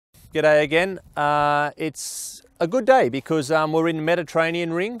G'day again. It's a good day because we're in the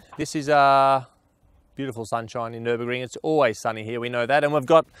Mediterranean ring. This is beautiful sunshine in Nürburgring. It's always sunny here, we know that. And we've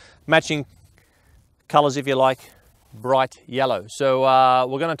got matching colours, if you like, bright yellow. So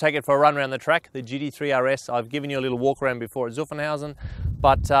we're going to take it for a run around the track, the GT3 RS. I've given you a little walk around before at Zuffenhausen,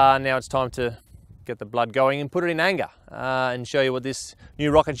 but now it's time to get the blood going and put it in anger and show you what this new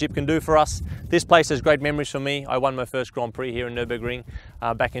rocket ship can do for us. This place has great memories for me. I won my first Grand Prix here in Nürburgring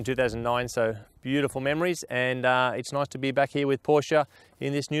back in 2009, so beautiful memories, and it's nice to be back here with Porsche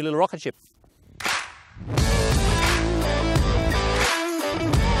in this new little rocket ship.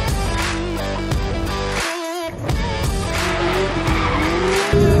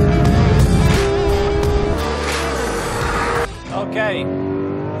 Okay,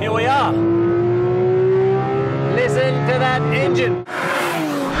 here we are. Listen to that engine.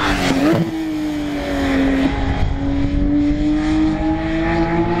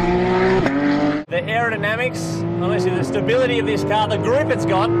 The aerodynamics, honestly, the stability of this car, the grip it's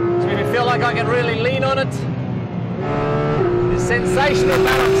got, it's made me feel like I can really lean on it. The sensational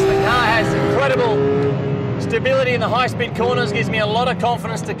balance, the car has incredible stability in the high-speed corners, gives me a lot of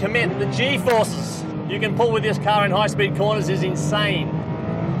confidence to commit. The G-forces you can pull with this car in high-speed corners is insane.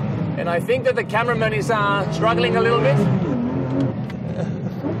 And I think that the cameraman is struggling a little bit.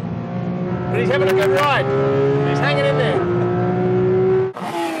 But he's having a good ride. He's hanging in there.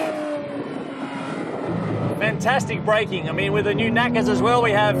 Fantastic braking. I mean, with the new knackers as well,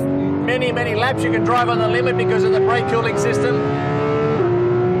 we have many, many laps you can drive on the limit because of the brake cooling system.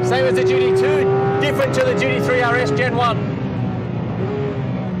 Same as the GT2, different to the GT3 RS Gen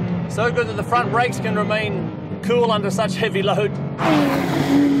 1. So good that the front brakes can remain cool under such heavy load.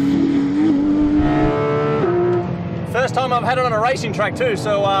 First time I've had it on a racing track too,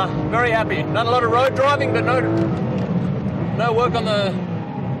 so very happy. Done a lot of road driving, but no work on the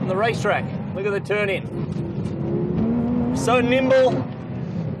racetrack. Look at the turn in. So nimble,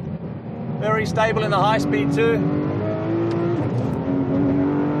 very stable in the high speed too.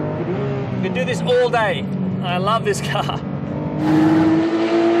 You can do this all day. I love this car.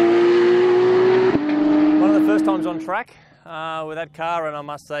 One of the first times on track with that car, and I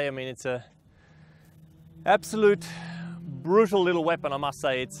must say, I mean, it's a absolute brutal little weapon, I must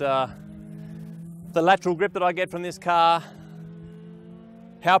say. It's the lateral grip that I get from this car,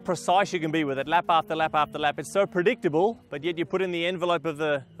 how precise you can be with it, lap after lap after lap. It's so predictable, but yet you put in the envelope of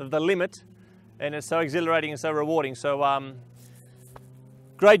the limit, and it's so exhilarating and so rewarding. So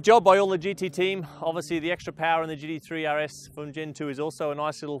great job by all the GT team. Obviously the extra power in the GT3 RS from Gen 2 is also a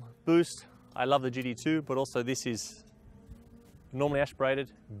nice little boost. I love the GT2, but also this is normally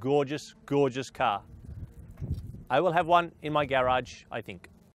aspirated, gorgeous, gorgeous car. I will have one in my garage, I think.